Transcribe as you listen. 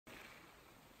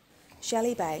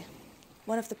Shelly Bay,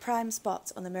 one of the prime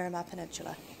spots on the Miramar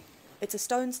Peninsula. It's a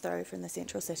stone's throw from the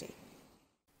central city.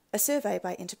 A survey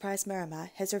by Enterprise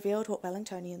Miramar has revealed what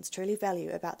Wellingtonians truly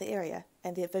value about the area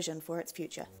and their vision for its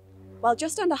future. While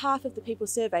just under half of the people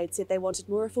surveyed said they wanted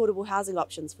more affordable housing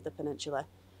options for the peninsula,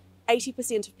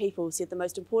 80% of people said the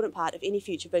most important part of any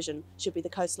future vision should be the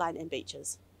coastline and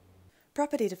beaches.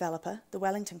 Property developer, the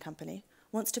Wellington Company,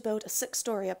 wants to build a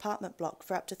 6-storey apartment block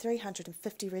for up to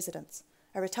 350 residents,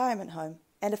 a retirement home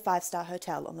and a 5-star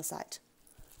hotel on the site.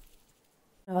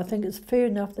 I think it's fair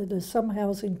enough that there's some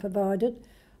housing provided,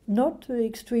 not to the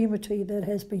extremity that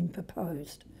has been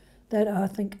proposed. That I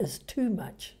think is too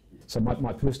much. So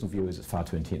my personal view is it's far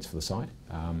too intense for the site.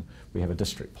 We have a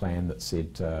district plan that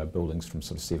said buildings from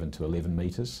sort of 7 to 11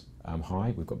 metres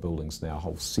high. We've got buildings now, a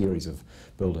whole series of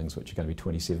buildings which are going to be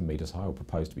 27 metres high or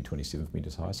proposed to be 27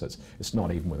 metres high, so it's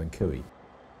not even within cooey.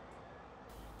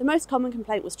 The most common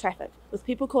complaint was traffic, with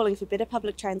people calling for better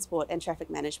public transport and traffic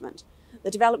management.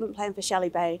 The development plan for Shelly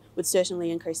Bay would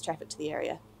certainly increase traffic to the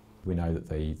area. We know that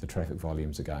the traffic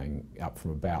volumes are going up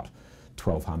from about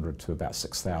 1,200 to about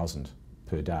 6,000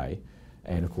 per day,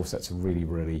 and of course that's a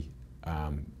really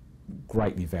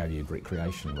greatly valued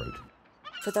recreation route.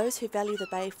 For those who value the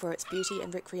bay for its beauty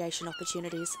and recreation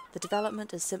opportunities, the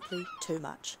development is simply too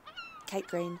much. Kate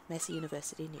Green, Massey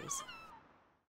University News.